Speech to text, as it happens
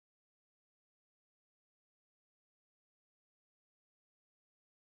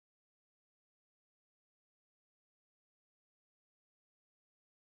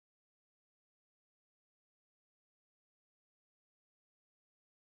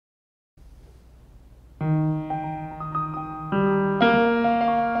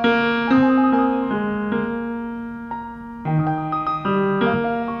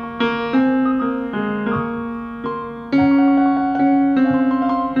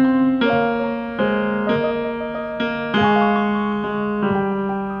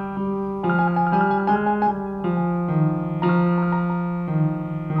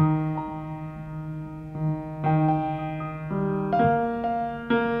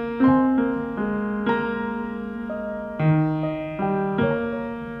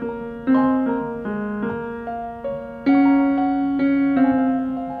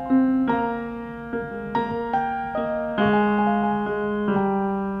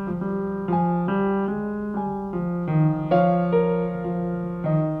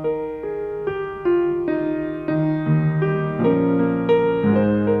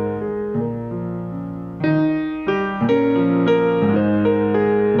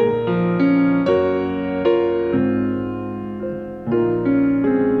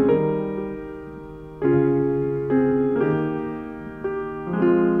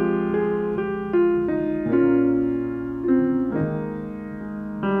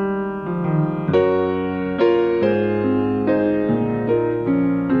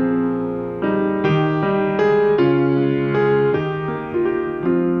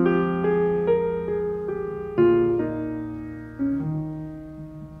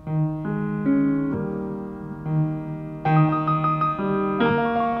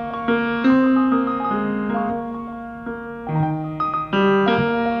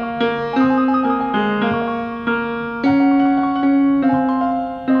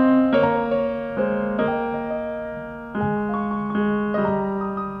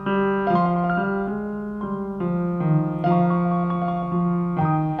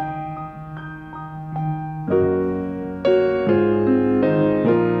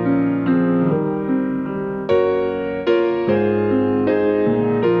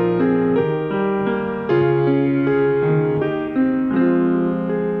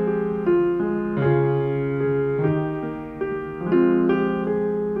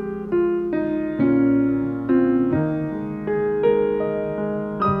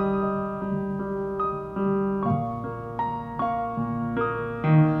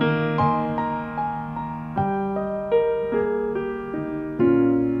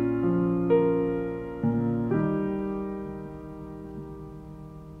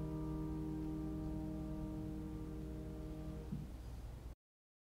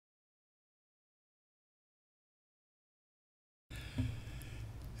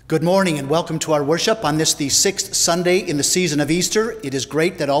Good morning and welcome to our worship on this, the sixth Sunday in the season of Easter. It is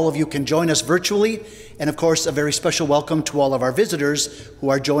great that all of you can join us virtually, and of course a very special welcome to all of our visitors who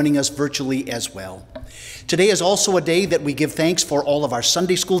are joining us virtually as well. Today is also a day that we give thanks for all of our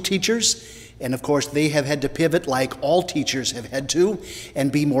Sunday school teachers, and of course they have had to pivot like all teachers have had to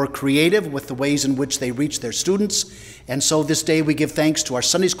and be more creative with the ways in which they reach their students. And so this day we give thanks to our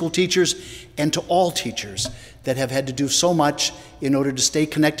Sunday school teachers and to all teachers that have had to do so much in order to stay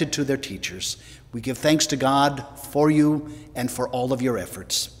connected to their teachers. We give thanks to God for you and for all of your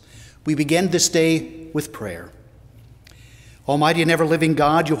efforts. We begin this day with prayer. Almighty and ever-living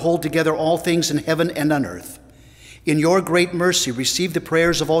God, you hold together all things in heaven and on earth. In your great mercy, receive the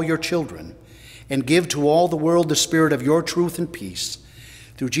prayers of all your children and give to all the world the spirit of your truth and peace.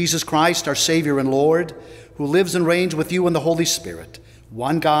 Through Jesus Christ, our Savior and Lord, who lives and reigns with you in the Holy Spirit,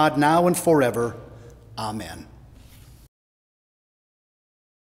 one God, now and forever. Amen.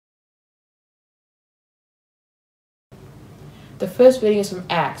 The first reading is from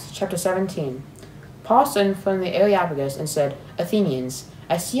Acts, chapter 17. Paul stood in front of the Areopagus and said, "Athenians,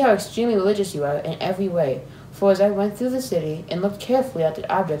 I see how extremely religious you are in every way. For as I went through the city and looked carefully at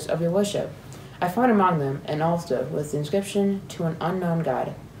the objects of your worship, I found among them an altar with the inscription, 'To an unknown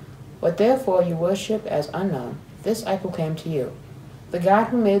God.' What therefore you worship as unknown, this I proclaim to you. The God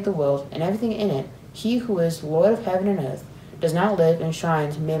who made the world and everything in it, he who is Lord of heaven and earth, does not live in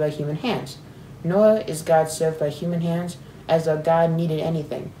shrines made by human hands. Nor is God served by human hands, as though God needed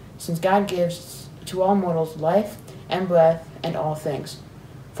anything, since God gives to all mortals life and breath and all things.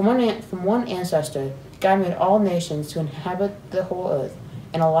 From one ancestor, God made all nations to inhabit the whole earth,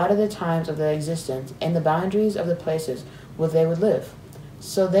 and allotted the times of their existence and the boundaries of the places where they would live,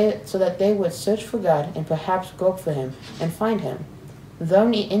 so that they would search for God and perhaps grope for him and find him.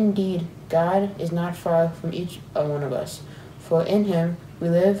 Though indeed God is not far from each one of us, for in him we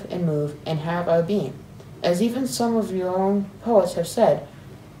live and move and have our being. As even some of your own poets have said,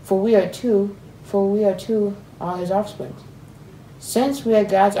 for we are two are his offspring. Since we are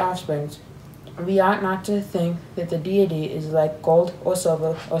God's offspring, we ought not to think that the deity is like gold or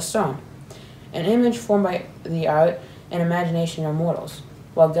silver or stone, an image formed by the art and imagination of mortals.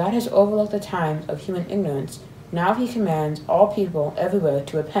 While God has overlooked the times of human ignorance, now he commands all people everywhere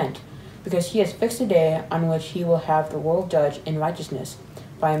to repent, because he has fixed a day on which he will have the world judged in righteousness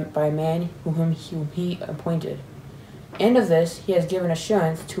by a man whom he appointed. And of this he has given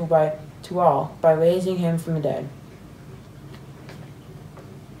assurance to all by raising him from the dead."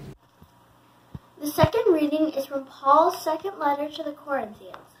 The second reading is from Paul's second letter to the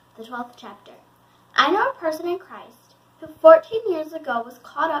Corinthians, the 12th chapter. I know a person in Christ who 14 years ago was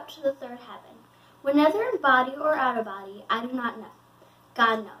caught up to the third heaven, whether in body or out of body, I do not know.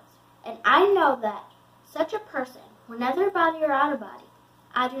 God knows. And I know that such a person, whether in body or out of body,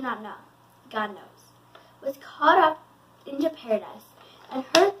 I do not know. God knows. Was caught up into paradise and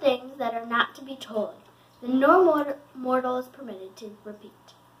heard things that are not to be told, that no mortal is permitted to repeat.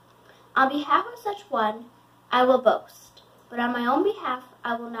 On behalf of such one, I will boast, but on my own behalf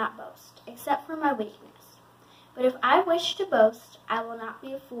I will not boast, except for my weakness. But if I wish to boast, I will not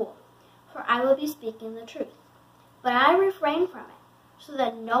be a fool, for I will be speaking the truth. But I refrain from it, so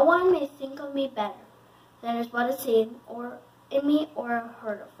that no one may think of me better than is what is seen or in me or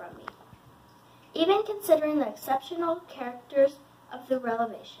heard from me, even considering the exceptional characters of the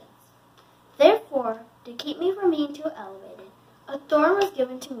revelations. Therefore, to keep me from being too elevated, a thorn was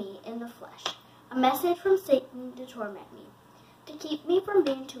given to me in the flesh, a message from Satan to torment me, to keep me from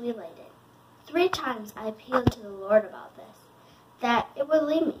being too elated. 3 times I appealed to the Lord about this, that it would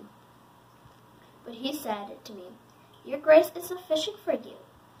leave me. But he said to me, "Your grace is sufficient for you,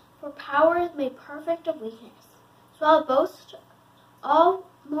 for power is made perfect of weakness. So I'll boast all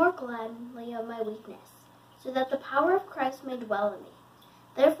more gladly of my weakness, so that the power of Christ may dwell in me.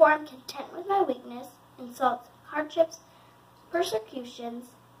 Therefore I'm content with my weakness, insults, hardships, persecutions,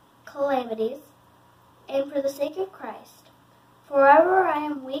 calamities, and for the sake of Christ. For wherever I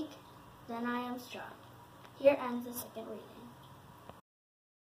am weak, then I am strong." Here ends the second reading.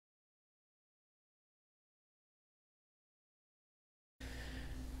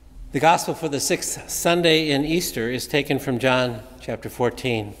 The Gospel for the sixth Sunday in Easter is taken from John chapter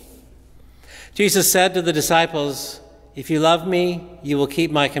 14. Jesus said to the disciples, "If you love me, you will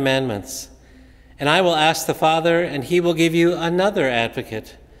keep my commandments. And I will ask the Father, and he will give you another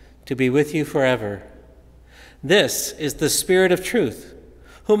advocate to be with you forever. This is the Spirit of truth,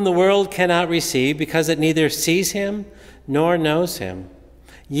 whom the world cannot receive because it neither sees him nor knows him.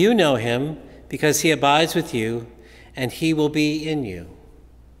 You know him because he abides with you, and he will be in you.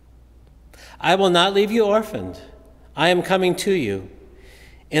 I will not leave you orphaned. I am coming to you.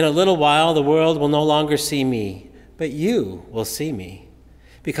 In a little while the world will no longer see me, but you will see me.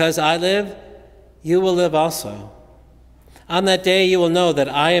 Because I live, you will live also. On that day you will know that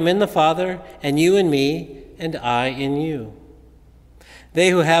I am in the Father, and you in me, and I in you. They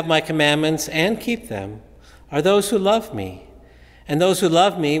who have my commandments and keep them are those who love me, and those who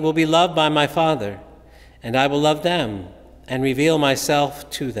love me will be loved by my Father, and I will love them and reveal myself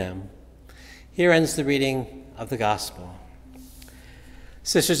to them. Here ends the reading of the gospel.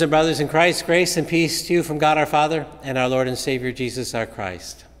 Sisters and brothers in Christ, grace and peace to you from God our Father and our Lord and Savior Jesus our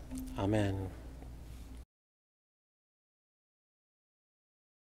Christ. Amen.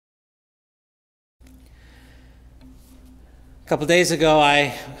 A couple days ago,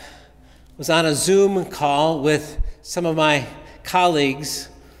 I was on a Zoom call with some of my colleagues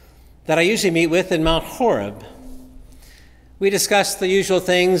that I usually meet with in Mount Horeb. We discussed the usual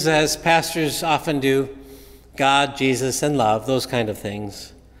things as pastors often do: God, Jesus, and love, those kind of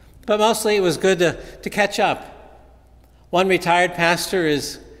things. But mostly it was good to catch up. One retired pastor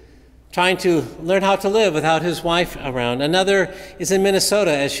is trying to learn how to live without his wife around. Another is in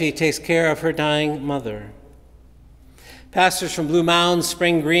Minnesota as she takes care of her dying mother. Pastors from Blue Mound,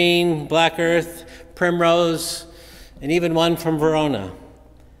 Spring Green, Black Earth, Primrose, and even one from Verona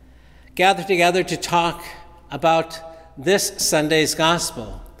gathered together to talk about this Sunday's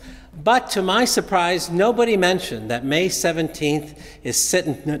gospel. But to my surprise, nobody mentioned that May 17th is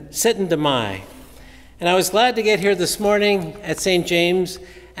Sitten Demai. And I was glad to get here this morning at St. James,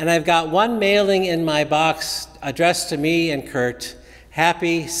 and I've got one mailing in my box addressed to me and Kurt: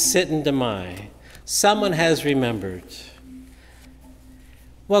 Happy Sitten Demai. Someone has remembered.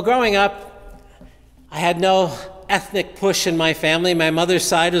 Well, growing up, I had no ethnic push in my family. My mother's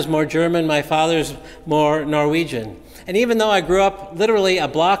side was more German, my father's more Norwegian. And even though I grew up literally a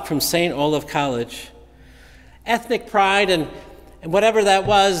block from St. Olaf College, ethnic pride and whatever that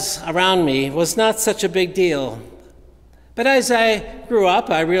was around me was not such a big deal. But as I grew up,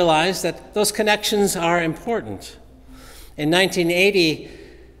 I realized that those connections are important. In 1980,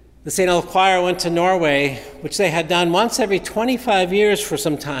 the St. Olaf Choir went to Norway, which they had done once every 25 years for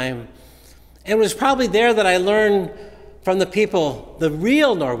some time. And it was probably there that I learned from the people, the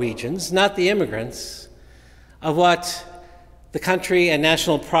real Norwegians, not the immigrants, of what the country and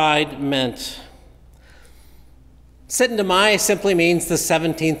national pride meant. Sitten Demai simply means the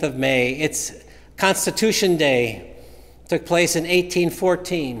 17th of May. It's Constitution Day. It took place in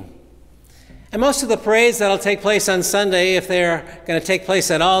 1814. And most of the parades that'll take place on Sunday, if they're going to take place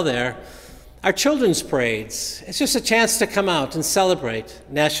at all there, are children's parades. It's just a chance to come out and celebrate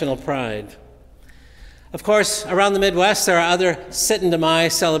national pride. Of course, around the Midwest, there are other Sitten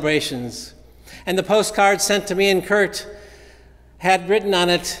Demai celebrations. And the postcard sent to me and Kurt had written on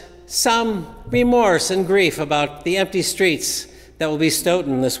it some remorse and grief about the empty streets that will be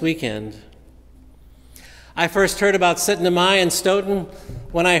Stoughton this weekend. I first heard about Sitten Demai in Stoughton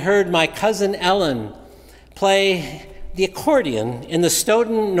when I heard my cousin Ellen play the accordion in the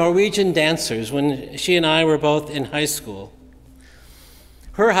Stoughton Norwegian Dancers when she and I were both in high school.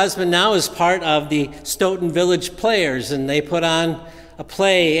 Her husband now is part of the Stoughton Village Players, and they put on a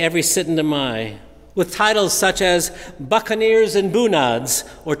play every Sitten Demai with titles such as Buccaneers and Bunads,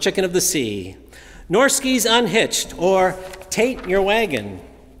 or Chicken of the Sea, Norskies Unhitched, or Tate Your Wagon,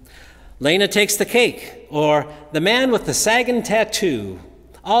 Lena Takes the Cake, or The Man with the Sagging Tattoo,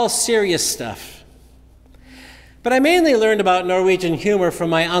 all serious stuff. But I mainly learned about Norwegian humor from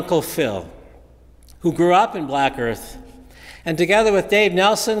my Uncle Phil, who grew up in Black Earth, and together with Dave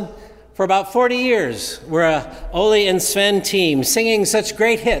Nelson, for about 40 years, we're a Ole and Sven team, singing such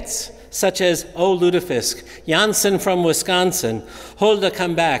great hits, such as O Lutefisk, Jansen from Wisconsin, Hulda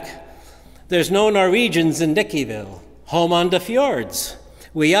Come Back, There's No Norwegians in Dickeyville, Home on the Fjords,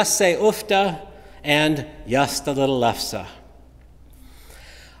 We Just Say Ufta, and Just a Little Lefse.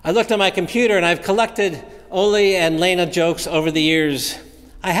 I looked on my computer and I've collected Ole and Lena jokes over the years.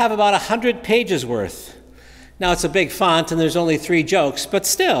 I have about 100 pages worth. Now it's a big font and there's only 3 jokes, but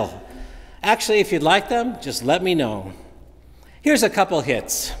still, actually, if you'd like them, just let me know. Here's a couple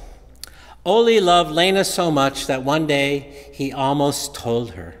hits. Ole loved Lena so much that one day he almost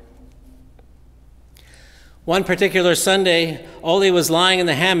told her. One particular Sunday, Ole was lying in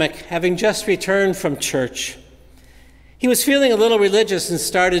the hammock, having just returned from church. He was feeling a little religious and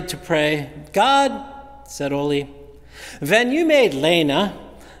started to pray. God, said Ole, when you made Lena,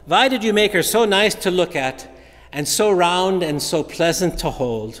 why did you make her so nice to look at, and so round and so pleasant to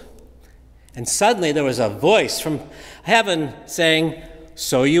hold? And suddenly there was a voice from heaven saying,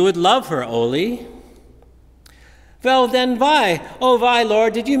 so you would love her, Ole. Well, then why, oh why,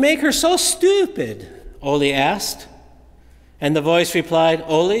 Lord, did you make her so stupid? Ole asked. And the voice replied,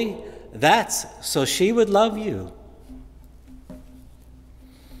 Oli, that's so she would love you.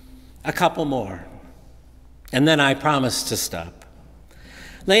 A couple more, and then I promised to stop.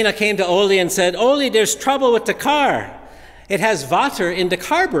 Lena came to Oli and said, Oli, there's trouble with the car. It has water in the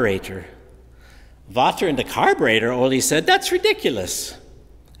carburetor. Water in the carburetor, Oli said, that's ridiculous.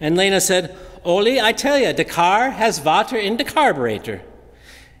 And Lena said, Oli, I tell you, the car has water in the carburetor.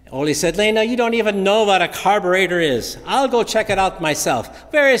 Oli said, Lena, you don't even know what a carburetor is. I'll go check it out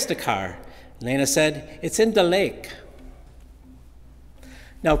myself. Where is the car? Lena said, it's in the lake.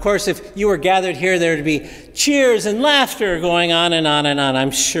 Now, of course, if you were gathered here, there would be cheers and laughter going on and on and on, I'm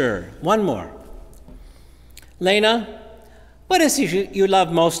sure. One more. Lena, what is it you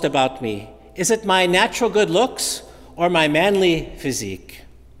love most about me? Is it my natural good looks or my manly physique?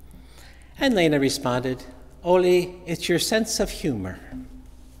 And Lena responded, Oli, it's your sense of humor.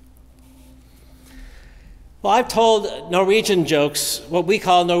 Well, I've told Norwegian jokes, what we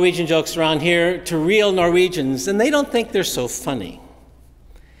call Norwegian jokes around here, to real Norwegians, and they don't think they're so funny.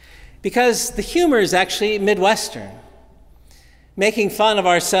 Because the humor is actually Midwestern, making fun of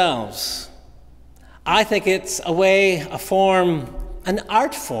ourselves. I think it's a way, a form, an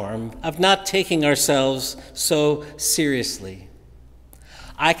art form of not taking ourselves so seriously.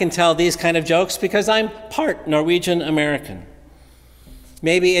 I can tell these kind of jokes because I'm part Norwegian American.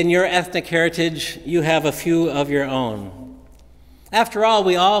 Maybe in your ethnic heritage, you have a few of your own. After all,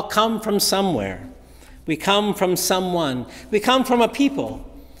 we all come from somewhere. We come from someone. We come from a people.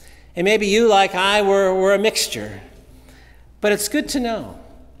 And maybe you, like I, were a mixture. But it's good to know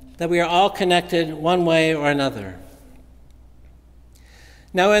that we are all connected one way or another.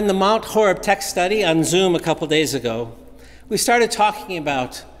 Now, in the Mount Horeb text study on Zoom a couple days ago, we started talking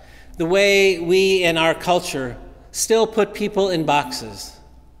about the way we in our culture still put people in boxes.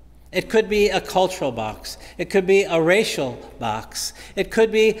 It could be a cultural box. It could be a racial box. It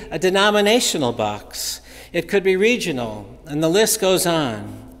could be a denominational box. It could be regional, and the list goes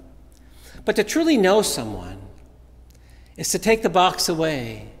on. But to truly know someone is to take the box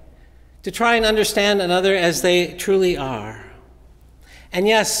away, to try and understand another as they truly are. And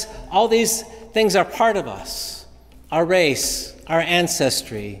yes, all these things are part of us, our race, our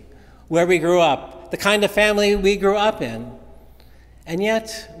ancestry, where we grew up, the kind of family we grew up in. And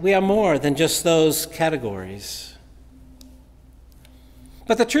yet, we are more than just those categories.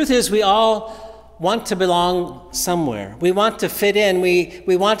 But the truth is, we all want to belong somewhere. We want to fit in.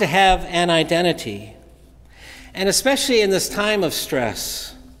 We want to have an identity. And especially in this time of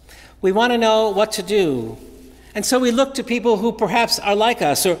stress, we want to know what to do. And so we look to people who perhaps are like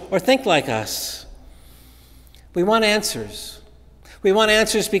us or think like us. We want answers. We want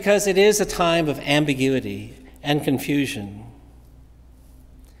answers because it is a time of ambiguity and confusion.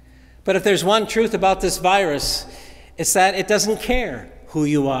 But if there's one truth about this virus, it's that it doesn't care who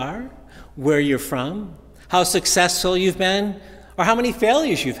you are, where you're from, how successful you've been, or how many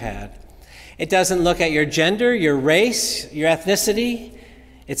failures you've had. It doesn't look at your gender, your race, your ethnicity.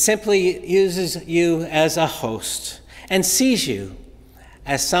 It simply uses you as a host and sees you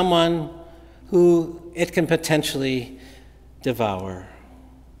as someone who it can potentially devour.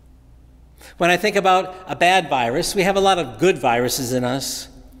 When I think about a bad virus, we have a lot of good viruses in us,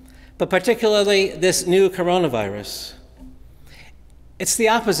 but particularly this new coronavirus. It's the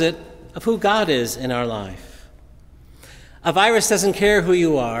opposite of who God is in our life. A virus doesn't care who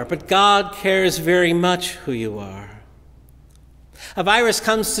you are, but God cares very much who you are. A virus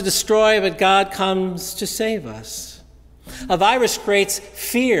comes to destroy, but God comes to save us. A virus creates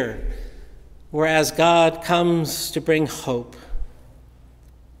fear, whereas God comes to bring hope.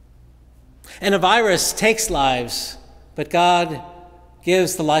 And a virus takes lives, but God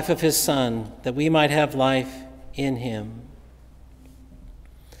gives the life of his Son that we might have life in him.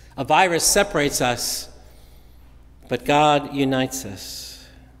 A virus separates us, but God unites us.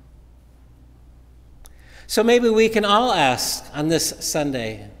 So maybe we can all ask on this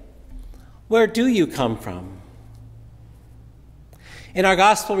Sunday, where do you come from? In our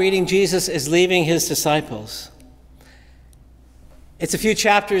gospel reading, Jesus is leaving his disciples. It's a few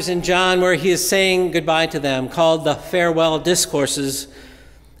chapters in John where he is saying goodbye to them, called the farewell discourses.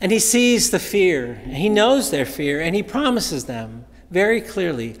 And he sees the fear, and he knows their fear, and he promises them very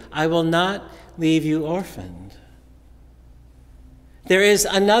clearly, I will not leave you orphaned. There is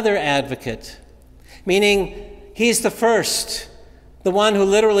another advocate, meaning he's the first, the one who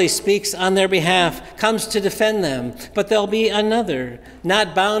literally speaks on their behalf, comes to defend them. But there'll be another,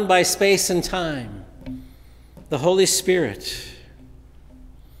 not bound by space and time, the Holy Spirit.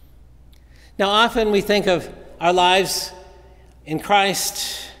 Now, often we think of our lives in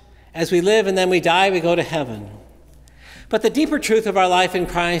Christ as we live and then we die, we go to heaven. But the deeper truth of our life in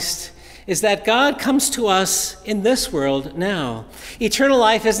Christ is that God comes to us in this world now. Eternal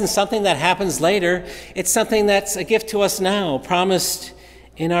life isn't something that happens later. It's something that's a gift to us now, promised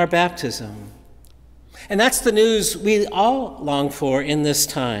in our baptism. And that's the news we all long for in this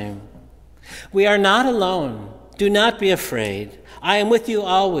time. We are not alone. Do not be afraid. I am with you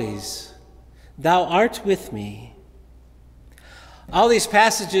always. Thou art with me. All these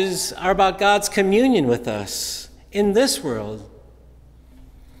passages are about God's communion with us in this world.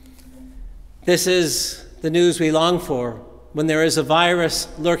 This is the news we long for when there is a virus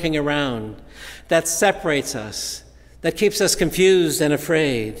lurking around that separates us, that keeps us confused and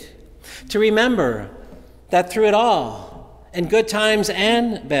afraid. To remember that through it all, in good times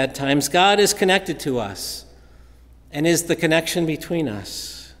and bad times, God is connected to us and is the connection between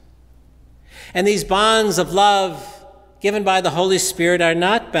us. And these bonds of love given by the Holy Spirit are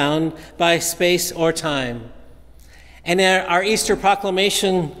not bound by space or time. And our Easter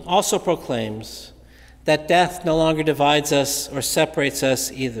proclamation also proclaims that death no longer divides us or separates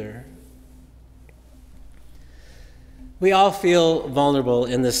us either. We all feel vulnerable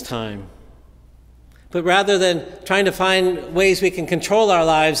in this time. But rather than trying to find ways we can control our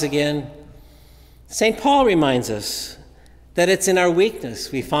lives again, St. Paul reminds us that it's in our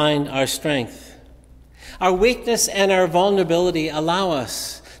weakness we find our strength. Our weakness and our vulnerability allow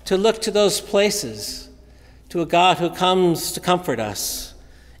us to look to those places, to a God who comes to comfort us,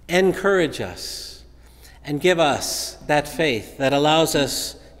 encourage us, and give us that faith that allows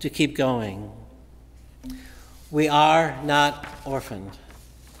us to keep going. We are not orphaned.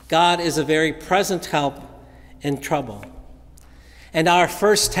 God is a very present help in trouble. And our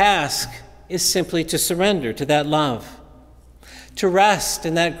first task is simply to surrender to that love, to rest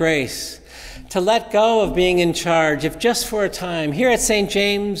in that grace, to let go of being in charge, if just for a time. Here at St.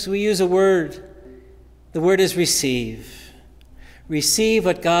 James, we use a word. The word is receive. Receive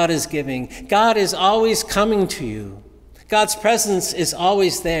what God is giving. God is always coming to you. God's presence is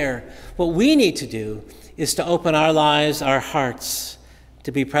always there. What we need to do is to open our lives, our hearts,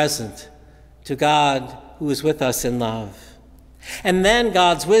 to be present to God who is with us in love. And then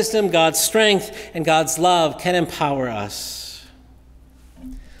God's wisdom, God's strength, and God's love can empower us.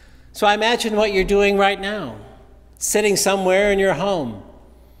 So I imagine what you're doing right now, sitting somewhere in your home,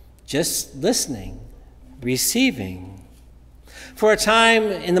 just listening, receiving. For a time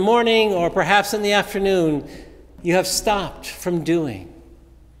in the morning or perhaps in the afternoon, you have stopped from doing.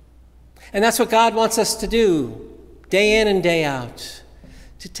 And that's what God wants us to do, day in and day out,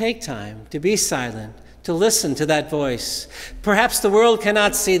 to take time, to be silent, to listen to that voice. Perhaps the world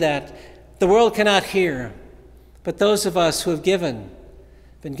cannot see that, the world cannot hear, but those of us who have been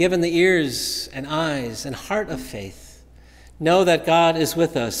given the ears and eyes and heart of faith, know that God is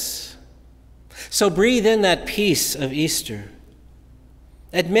with us. So breathe in that peace of Easter.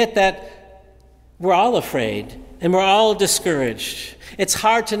 Admit that we're all afraid and we're all discouraged. It's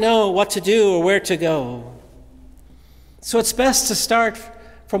hard to know what to do or where to go. So it's best to start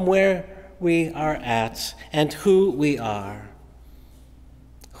from where we are at and who we are.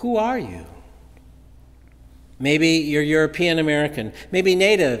 Who are you? Maybe you're European American, maybe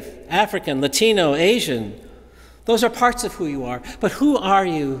Native, African, Latino, Asian. Those are parts of who you are. But who are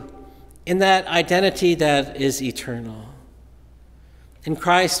you in that identity that is eternal? In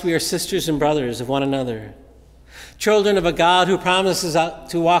Christ, we are sisters and brothers of one another, children of a God who promises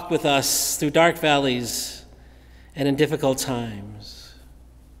to walk with us through dark valleys and in difficult times.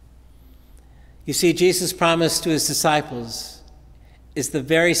 You see, Jesus' promise to his disciples is the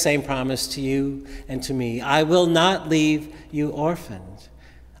very same promise to you and to me. I will not leave you orphaned.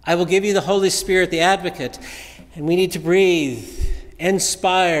 I will give you the Holy Spirit, the advocate, and we need to breathe,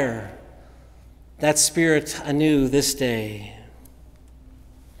 inspire that Spirit anew this day.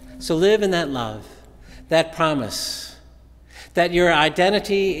 So live in that love, that promise, that your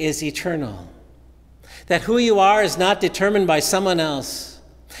identity is eternal, that who you are is not determined by someone else,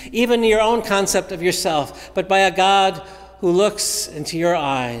 even your own concept of yourself, but by a God who looks into your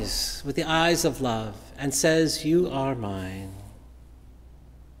eyes with the eyes of love and says, "You are mine."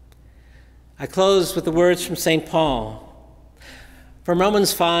 I close with the words from St. Paul from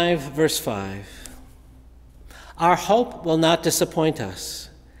Romans 5, verse 5. Our hope will not disappoint us,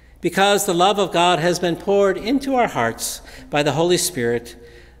 because the love of God has been poured into our hearts by the Holy Spirit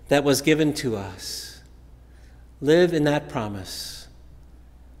that was given to us. Live in that promise.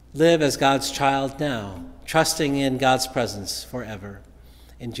 Live as God's child now, trusting in God's presence forever.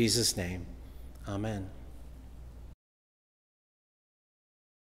 In Jesus' name, amen.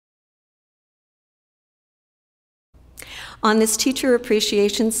 On this Teacher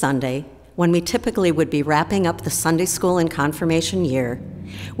Appreciation Sunday, when we typically would be wrapping up the Sunday school and confirmation year,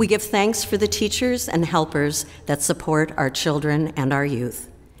 we give thanks for the teachers and helpers that support our children and our youth.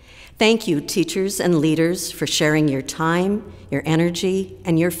 Thank you, teachers and leaders, for sharing your time, your energy,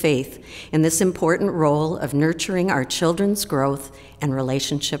 and your faith in this important role of nurturing our children's growth and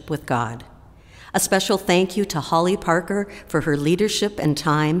relationship with God. A special thank you to Holly Parker for her leadership and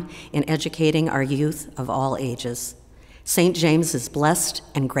time in educating our youth of all ages. St. James is blessed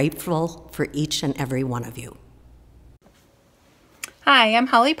and grateful for each and every one of you. Hi, I'm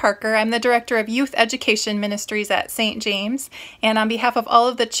Holly Parker. I'm the Director of Youth Education Ministries at St. James, and on behalf of all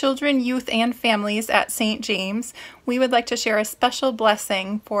of the children, youth, and families at St. James, we would like to share a special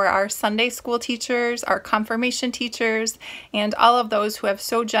blessing for our Sunday school teachers, our confirmation teachers, and all of those who have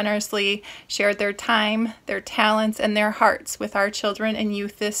so generously shared their time, their talents, and their hearts with our children and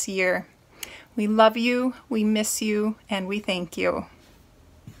youth this year. We love you, we miss you, and we thank you.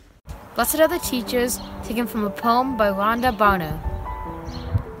 Blessed are the teachers, taken from a poem by Rhonda Barno.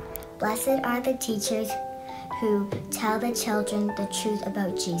 Blessed are the teachers who tell the children the truth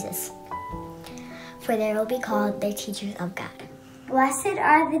about Jesus, for they will be called the teachers of God. Blessed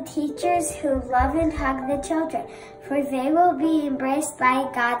are the teachers who love and hug the children, for they will be embraced by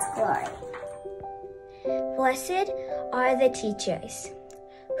God's glory. Blessed are the teachers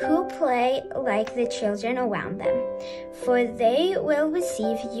who play like the children around them, for they will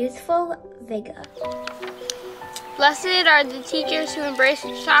receive youthful vigor. Blessed are the teachers who embrace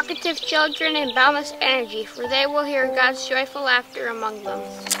talkative children and boundless energy, for they will hear God's joyful laughter among them.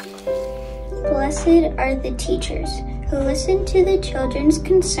 Blessed are the teachers who listen to the children's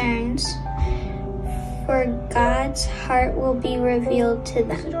concerns, for God's heart will be revealed to them.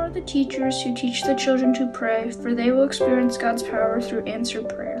 Blessed are the teachers who teach the children to pray, for they will experience God's power through answered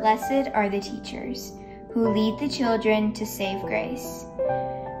prayer. Blessed are the teachers who lead the children to save grace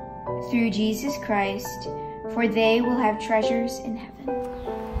through Jesus Christ, for they will have treasures in heaven.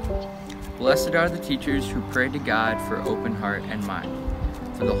 Blessed are the teachers who pray to God for open heart and mind,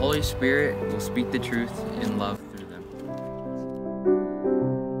 for the Holy Spirit will speak the truth in love through them.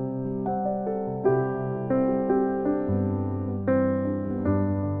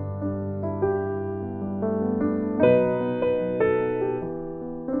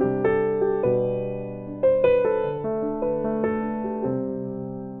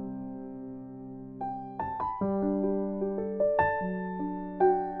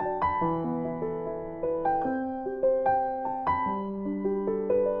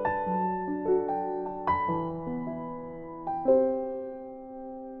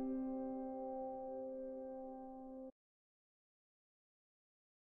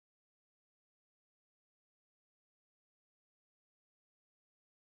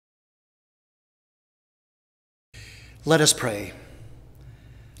 Let us pray.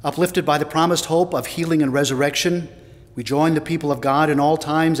 Uplifted by the promised hope of healing and resurrection, we join the people of God in all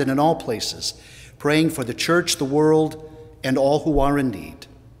times and in all places, praying for the church, the world, and all who are in need.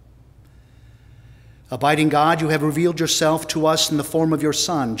 Abiding God, you have revealed yourself to us in the form of your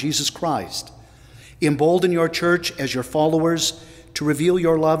Son, Jesus Christ. Embolden your church as your followers to reveal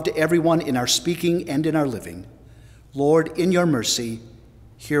your love to everyone in our speaking and in our living. Lord, in your mercy,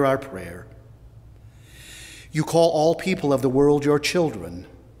 hear our prayer. You call all people of the world your children,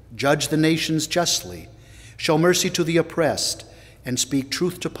 judge the nations justly, show mercy to the oppressed, and speak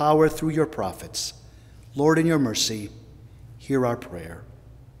truth to power through your prophets. Lord, in your mercy, hear our prayer.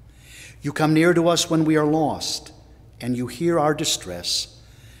 You come near to us when we are lost, and you hear our distress.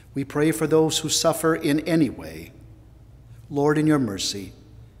 We pray for those who suffer in any way. Lord, in your mercy,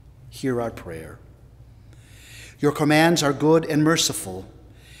 hear our prayer. Your commands are good and merciful.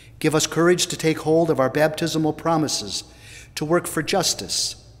 Give us courage to take hold of our baptismal promises, to work for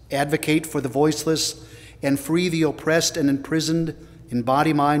justice, advocate for the voiceless, and free the oppressed and imprisoned in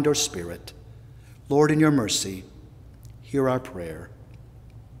body, mind, or spirit. Lord, in your mercy, hear our prayer.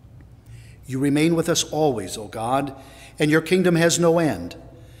 You remain with us always, O God, and your kingdom has no end.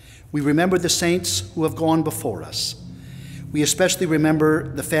 We remember the saints who have gone before us. We especially remember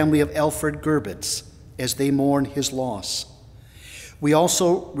the family of Alfred Gerbitz as they mourn his loss. We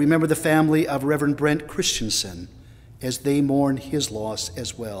also remember the family of Reverend Brent Christensen as they mourn his loss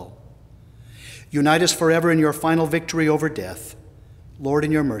as well. Unite us forever in your final victory over death. Lord,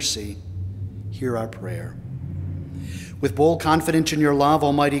 in your mercy, hear our prayer. With bold confidence in your love,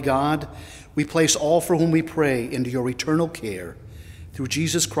 Almighty God, we place all for whom we pray into your eternal care. Through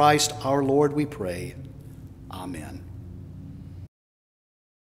Jesus Christ, our Lord, we pray. Amen.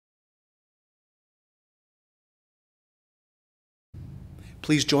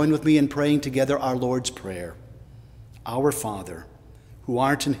 Please join with me in praying together our Lord's Prayer. Our Father, who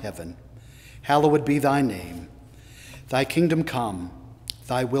art in heaven, Hallowed be thy name. Thy kingdom come,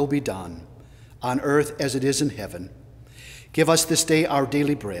 thy will be done, on earth as it is in heaven. Give us this day our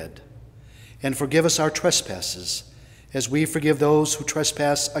daily bread, and forgive us our trespasses, as we forgive those who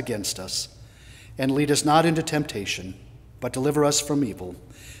trespass against us. And lead us not into temptation, but deliver us from evil.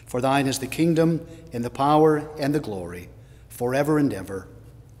 For thine is the kingdom, and the power, and the glory, forever and ever.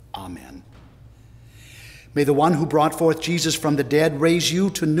 Amen. May the one who brought forth Jesus from the dead raise you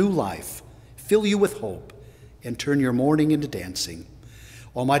to new life, fill you with hope, and turn your mourning into dancing.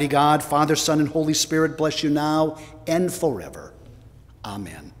 Almighty God, Father, Son, and Holy Spirit, bless you now and forever.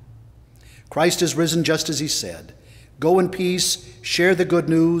 Amen. Christ is risen just as he said. Go in peace, share the good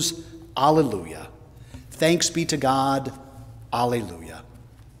news. Alleluia. Thanks be to God. Alleluia.